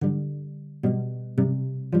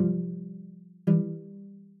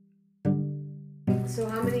So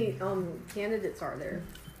how many candidates are there?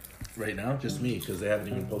 Right now, just me, because they haven't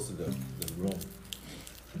even posted the room.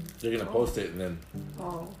 They're gonna post it and then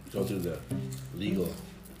go through the legal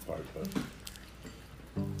part.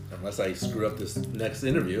 But unless I screw up this next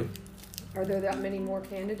interview. Are there that many more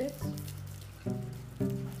candidates?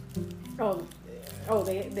 Oh,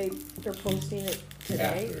 they're posting it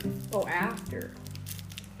today? After. Oh, after.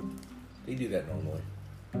 They do that normally.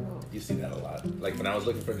 Oh. You see that a lot. Like when I was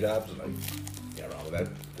looking for jobs, like, yeah, wrong with that.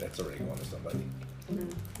 That's already going to somebody.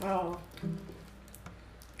 Oh.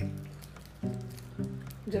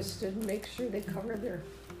 Just to make sure they cover their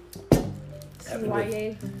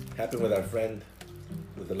CYA. Happened with our friend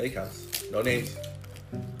with the lake house. No names.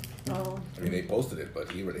 Oh. I mean, they posted it, but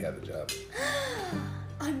he already had the job.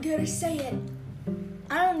 I'm gonna say it.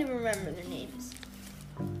 I don't even remember their names.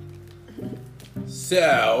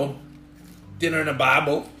 So, dinner and a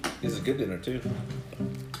Bible. This is a good dinner, too.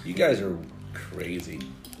 You guys are crazy.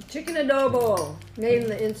 Chicken adobo made in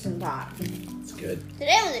the Instant Pot. It's good.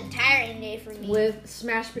 Today was a tiring day for me. With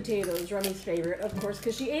smashed potatoes, Remy's favorite, of course,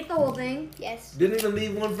 because she ate the whole thing. Yes. Didn't even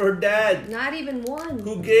leave one for her dad, Not even one.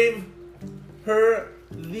 who gave her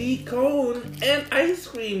the cone and ice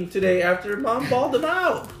cream today after Mom balled them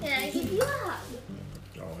out. And I give you a hug.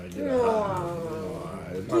 Oh,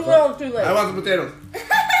 I did. Too little, too late. I want some potatoes.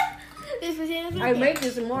 This potatoes are I good. make you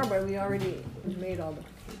some more, but we already made all the.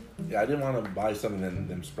 Yeah, I didn't want to buy some and then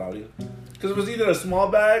them sprouting. Because it was either a small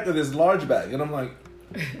bag or this large bag. And I'm like,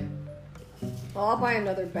 Well, I'll buy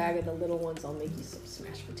another bag of the little ones. I'll make you some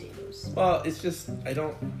smashed potatoes. well, it's just, I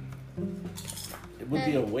don't, it would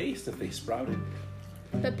be a waste if they sprouted.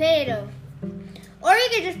 Potato. Or you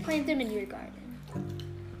could just plant them in your garden.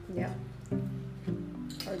 Yeah.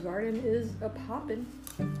 Our garden is a poppin'.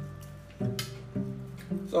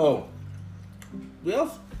 So, we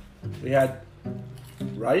had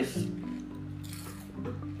rice.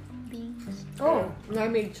 Beans. Oh, and I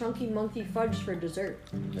made chunky monkey fudge for dessert.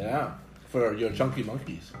 Yeah, for your chunky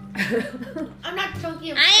monkeys. I'm not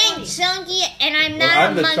chunky. I ain't chunky and I'm Well, not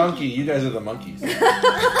I'm a the monkey. chunky, you guys are the monkeys. So,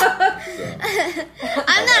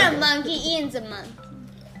 I'm not a monkey. Ian's a monkey.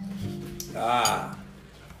 ah.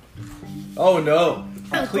 Oh no.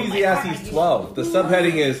 Ecclesiastes 12. The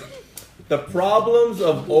subheading is The Problems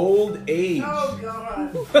of Old Age. Oh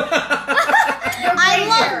god. I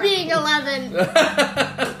love being 11.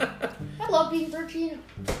 I love being 13.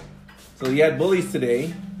 So you had bullies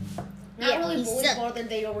today. Not Yeah, really he's bullies sick. more than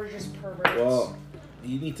they were just perverts. Well,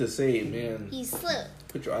 you need to say, man, He's slow.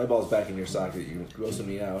 put your eyeballs back in your socket. You're grossing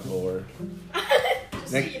me out. Or,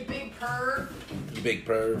 Just next- see you big perv. you big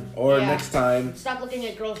perv. Or Yeah. next time, Stop looking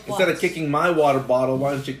at girls' instead of butts. kicking my water bottle,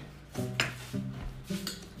 why don't you...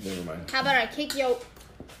 Never mind. How about I kick your...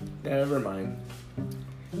 Never mind.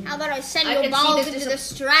 How about I send I your can see balls this into is the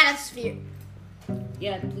stratosphere?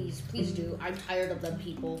 Yeah, please do. I'm tired of them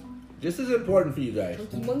people. This is important for you guys.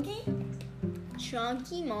 Chunky monkey?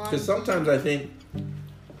 Chunky monkey. Because sometimes I think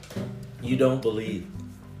you don't believe.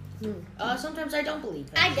 Sometimes I don't believe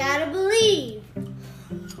that. I gotta believe.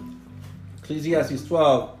 Ecclesiastes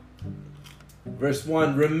 12, verse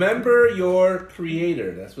 1. Remember your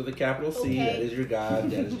Creator. That's with a capital C. Okay. That is your God.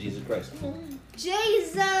 That is Jesus Christ.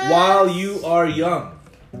 Jesus. While you are young,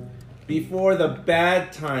 before the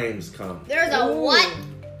bad times come, There's a what?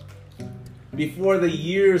 before the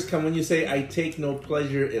years come when you say, I take no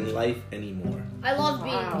pleasure in life anymore. I love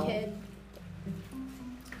being Wow. a kid.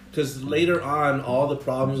 Because later on, all the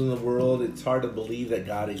problems in the world, it's hard to believe that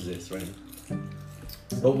God exists, right?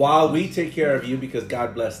 But while we take care of you because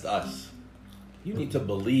God blessed us, you need to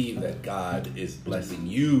believe that God is blessing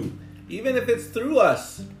you, even if it's through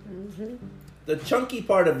us. The chunky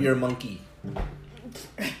part of your monkey.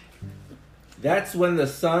 That's when the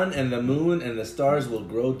sun and the moon and the stars will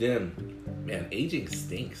grow dim. Man, aging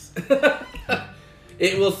stinks.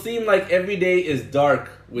 It will seem like every day is dark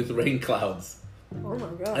with rain clouds. Oh my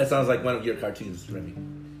god. That sounds like one of your cartoons, Remy.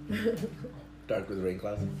 Dark with rain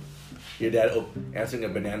clouds. Your dad answering a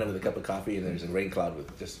banana with a cup of coffee and there's a rain cloud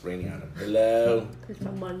with just raining on him. Hello. It's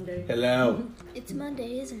a Monday. Hello. It's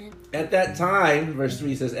Monday, isn't it? At that time, verse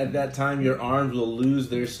 3 says, at that time your arms will lose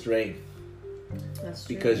their strength That's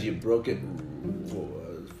true. because you broke it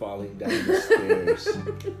falling down the stairs.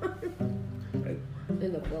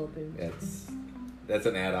 In the Philippines. That's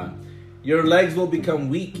an add-on. Your legs will become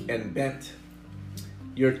weak and bent.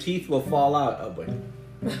 Your teeth will fall out. Oh boy.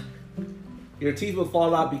 Your teeth will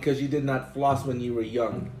fall out because you did not floss when you were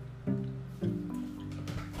young.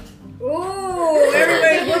 Ooh,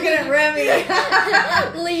 everybody's looking at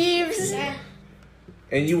Remy. Leaves.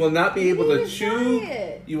 And you will not be able to chew.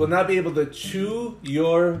 Diet. You will not be able to chew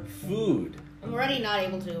your food. I'm already not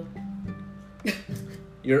able to.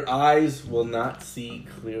 Your eyes will not see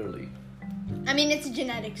clearly. I mean, it's a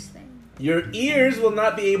genetics thing. Your ears will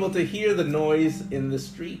not be able to hear the noise in the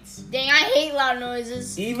streets. Dang, I hate loud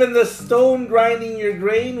noises. Even the stone grinding your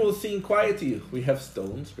grain will seem quiet to you. We have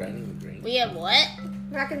stones grinding the grain. We have what?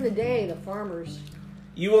 Back in the day, the farmers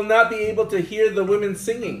You will not be able to hear the women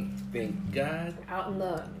singing. Thank God. out in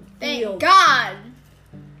the Thank field, God.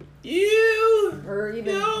 You or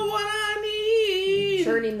even know what I need.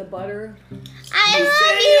 churning the butter. I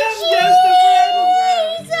say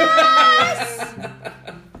I'm love you, Jesus.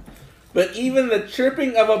 But even the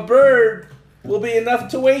chirping of a bird will be enough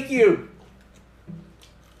to wake you.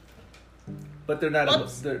 But they're not.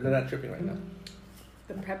 Whoops. They're not chirping right now.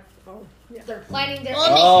 The prep. Oh, yeah. They're planning their.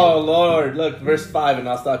 Well, Oh Lord! Look, verse 5, and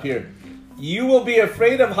I'll stop here. You will be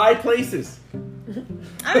afraid of high places.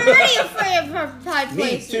 I'm already afraid of high Me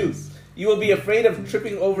places. too. You will be afraid of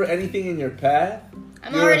tripping over anything in your path.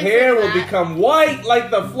 I'm Your already hair afraid will of that. become white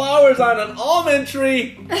like the flowers on an almond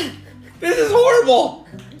tree. This is horrible.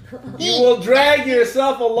 You will drag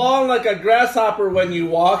yourself along like a grasshopper when you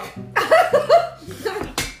walk.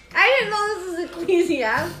 I didn't know this was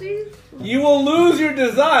Ecclesiastes. You will lose your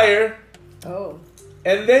desire, Oh,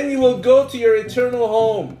 and then you will go to your eternal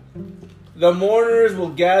home. The mourners will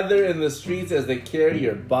gather in the streets as they carry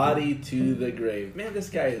your body to the grave. Man, this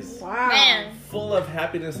guy is wow. Man. full of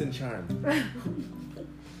happiness and charm.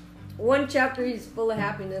 One chapter he's full of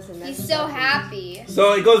happiness, and He's so happy.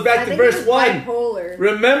 So it goes back I to think verse he's 1. bipolar.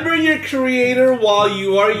 Remember your Creator while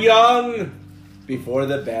you are young, before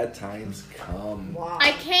the bad times come. Wow,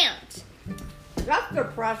 I can't. that's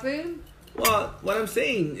depressing. Well, what I'm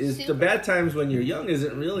saying is the bad times when you're young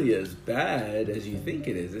isn't really as bad as you think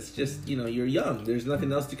it is. It's just, you're young. There's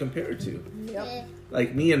nothing else to compare it to. Yep.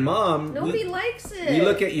 Like me and Mom, Nobody likes it. we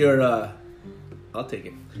look at your I'll take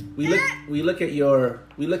it. We look at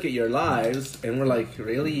your lives and we're like,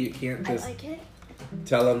 really? You can't I just like it.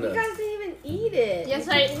 tell them You to. guys didn't even eat it. Yes,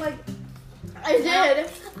 You I- people like. I did.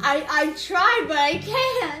 I tried, but I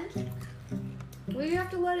can't. Well, you have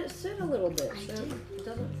to let it sit a little bit so it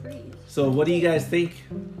doesn't freeze. So what do you guys think?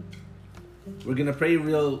 We're gonna pray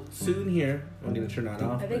real soon here. I'm gonna turn that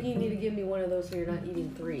off. I think you need to give me one of those so you're not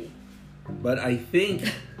eating 3. But I think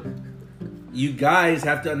you guys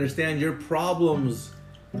have to understand your problems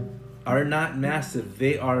are not massive.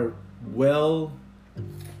 They are well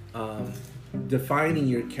defining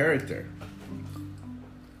your character.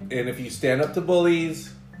 And if you stand up to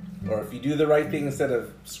bullies, or if you do the right thing instead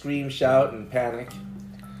of scream, shout, and panic,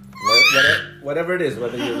 whatever it is,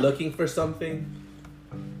 whether you're looking for something,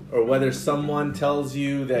 or whether someone tells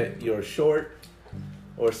you that you're short,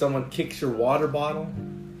 or someone kicks your water bottle,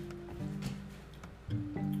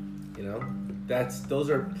 those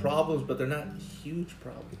are problems, but they're not huge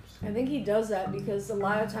problems. I think he does that because a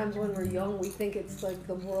lot of times when we're young, we think it's like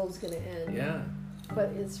the world's gonna end. Yeah, But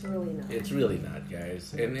it's really not. it's really not,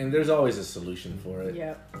 guys. And there's always a solution for it.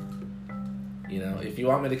 Yep. If you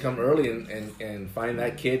want me to come early and find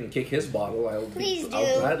that kid and kick his bottle, I'll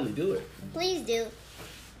gladly do it. Please do.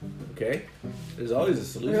 Okay? There's always a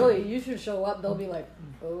solution. Really, you should show up. They'll be like,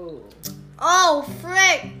 oh. Oh,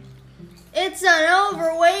 frick. It's an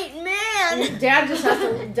overweight man. Dad just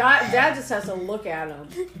has to look at him.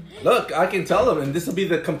 Look, I can tell them, and this will be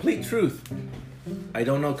the complete truth. I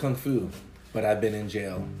don't know Kung Fu, but I've been in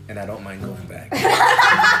jail, and I don't mind going back. Look,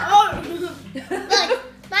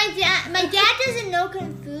 my dad doesn't know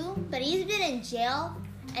Kung Fu, but he's been in jail,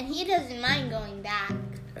 and he doesn't mind going back.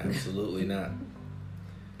 Absolutely not.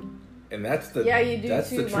 And that's the Yeah, you do that's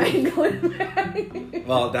too, the mind truth. going back.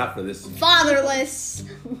 Well, not for this. Fatherless.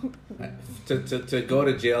 To go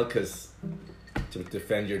to jail to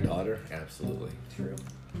defend your daughter, absolutely. True.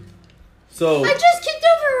 So I just kicked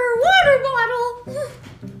over her water bottle.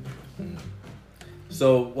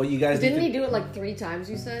 So what you guys Didn't need he do it like 3 times,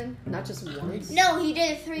 you said? Not just once? No, he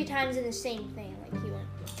did it 3 times in the same thing. Like he went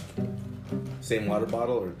same water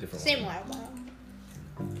bottle or different same water? water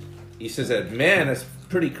bottle. He says that, man, that's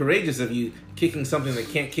pretty courageous of you kicking something that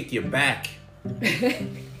can't kick you back.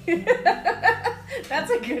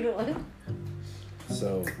 That's a good one.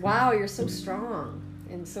 So Wow, you're so strong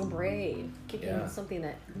and so brave. Kicking Yeah. something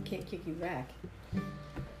that can't kick you back.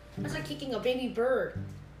 That's like kicking a baby bird.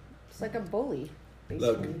 It's like a bully,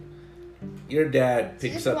 Look. basically. your dad So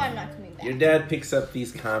this picks is why up I'm not coming back. your dad picks up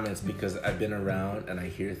these comments because I've been around and I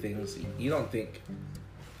hear things. You don't think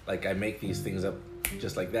like I make these things up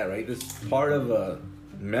just like that, right? This is part of a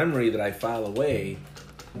memory that I file away.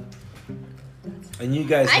 And you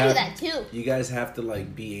guys I have do that too. you guys have to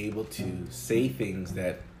like be able to say things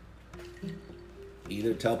that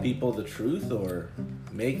either tell people the truth or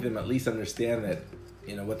make them at least understand that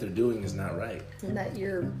what they're doing is not right. And that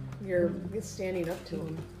you're standing up to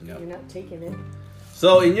them. Yep. You're not taking it.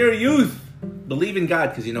 So in your youth, believe in God,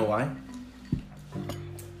 because you know why?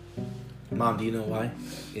 Mom, do you know why?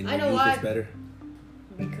 In I your know youth why. it's better.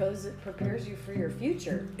 Because it prepares you for your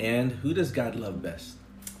future. And who does God love best?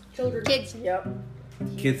 Children. Kids. Yep.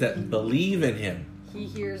 Kids that believe in Him. He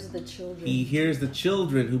hears the children. He hears the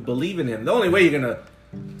children who believe in Him. The only way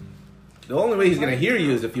He's gonna hear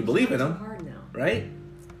you is if you believe in It's Him, hard now. right?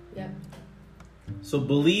 Yeah. So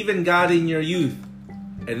believe in God in your youth,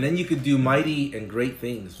 and then you could do mighty and great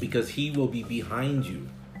things because He will be behind you.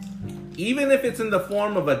 Even if it's in the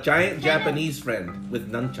form of a giant Japanese friend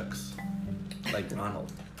with nunchucks, like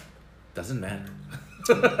Ronald. Doesn't matter.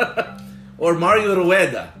 Or Mario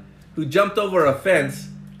Rueda, who jumped over a fence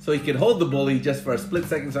so he could hold the bully just for a split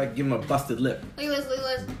second so I could give him a busted lip. Look at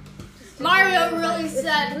this. Mario really It's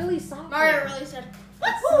said. really soft. Mario really said.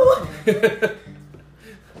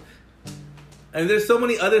 And there's so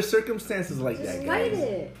many other circumstances like Just that, light guys.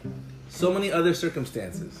 it. So many other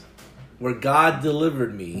circumstances where God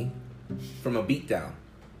delivered me from a beatdown.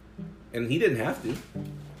 And He didn't have to,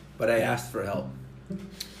 but I asked for help.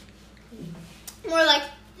 More like.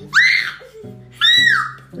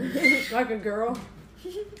 Like a girl.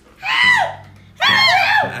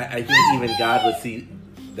 I think even God would see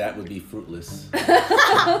that would be fruitless.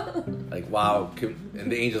 Like, wow.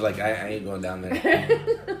 And the angel's like, I ain't going down there.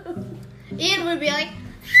 Ian would be like.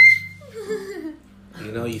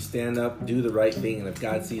 You stand up, do the right thing, and if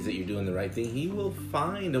God sees that you're doing the right thing, He will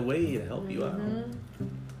find a way to help you out.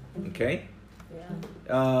 Okay?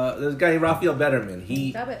 Yeah. There's a guy, Raphael Betterman.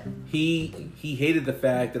 Stop it. He hated the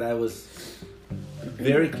fact that I was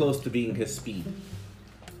very close to being his speed.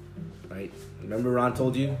 Right? Remember Ron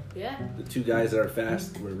told you? Yeah. The two guys that are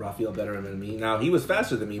fast were Raphael Betterman and me. Now, he was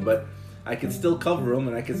faster than me, but I could still cover him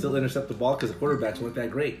and I could still intercept the ball because the quarterbacks weren't that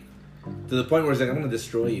great. To the point where he's like, I'm going to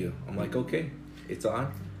destroy you. I'm like, okay, it's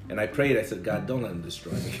on. And I prayed. I said, God, don't let him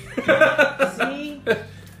destroy me. See? Dad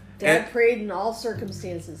And- prayed in all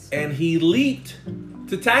circumstances. And he leaped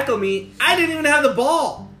to tackle me. I didn't even have the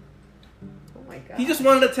ball. Oh my God. He just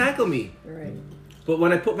wanted to tackle me. Right. But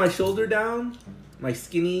when I put my shoulder down, my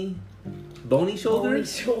skinny, bony shoulder, Only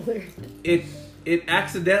shoulder. it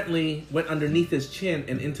accidentally went underneath his chin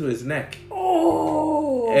and into his neck.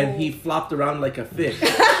 Oh. And he flopped around like a fish.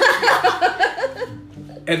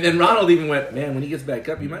 And then Ronald even went, man, when he gets back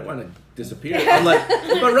up, you might want to disappear. I'm like,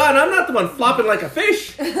 but Ron, I'm not the one flopping like a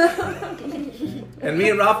fish. And me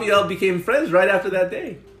and Raphael became friends right after that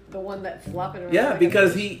day. The one that flopping around. Yeah, like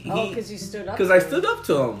because a- he because you stood up. because I stood up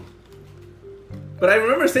to him. But I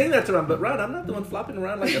remember saying that to Ron, but Ron, I'm not the one flopping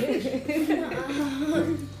around like a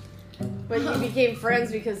fish. But you became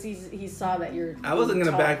friends because he saw that you're. I wasn't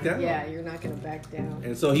gonna tough. back down. Yeah, you're not gonna back down.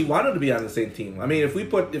 And so he wanted to be on the same team. I mean, if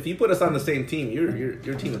you put us on the same team,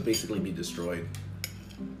 your team would basically be destroyed.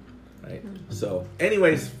 Right? So,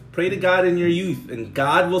 anyways, pray to God in your youth, and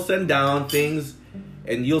God will send down things,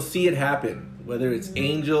 and you'll see it happen. Whether it's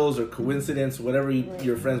angels or coincidence, whatever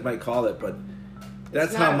your friends might call it, but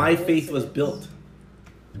that's It's how not a my faith was coincidence. built.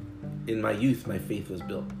 In my youth, my faith was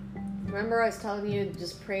built. Remember, I was telling you to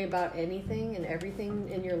just pray about anything and everything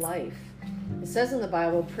in your life. It says in the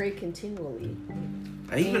Bible, pray continually.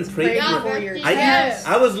 I even Means prayed pray for. before your Yes.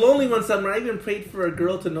 I was lonely one summer. I even prayed for a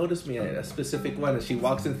girl to notice me, a specific one. And she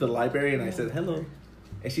walks into the library, and I said hello,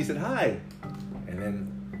 and she said hi, and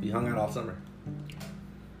then we hung out all summer.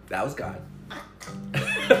 That was God.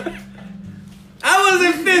 I was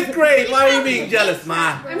in 5th grade. Why are you being jealous,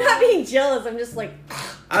 Ma? I'm not being jealous. I'm just like.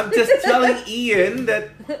 I'm just telling Ian that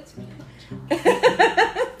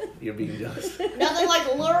you're being jealous. Nothing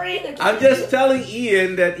like luring. I'm just telling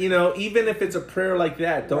Ian that even if it's a prayer like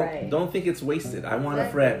that, Right. don't think it's wasted. I want a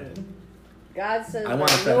friend. God says I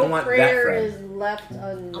want a that friend. I no want that prayer friend. is left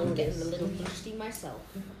I'm getting a unnoticed. little thirsty myself.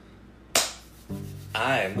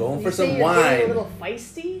 I am going You for say some you're getting wine. a little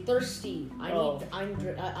feisty. Thirsty. Oh.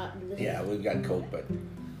 Yeah, we've got Coke, but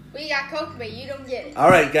We got Coke, but you don't get it. all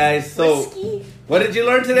right, guys. So, Whiskey? what did you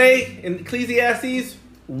learn today in Ecclesiastes?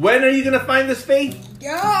 When are you gonna find this faith?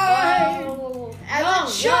 Oh. As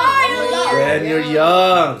a child. When you're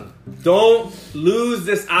young. Don't lose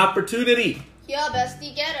this opportunity. Yeah,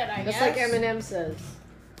 bestie, get it, I Just guess. like Eminem says.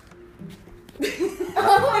 You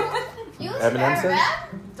Eminem Eminem says? rap?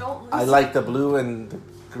 Don't lose I like the blue and the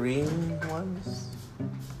green ones.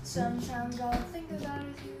 Sometimes all I think about is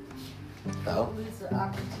you. Oh. Don't lose the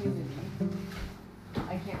opportunity.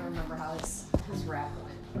 I can't remember how his rap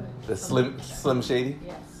went, but The Slim Shady.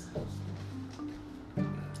 yes.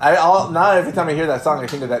 Now every time I hear that song, I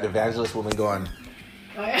think of that evangelist woman going,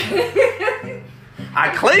 Oh, yeah. I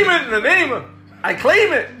claim it in the name of. I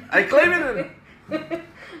claim it. I claim it.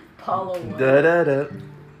 Apollo 1. Da da da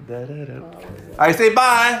da da da. I say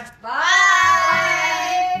bye. Bye.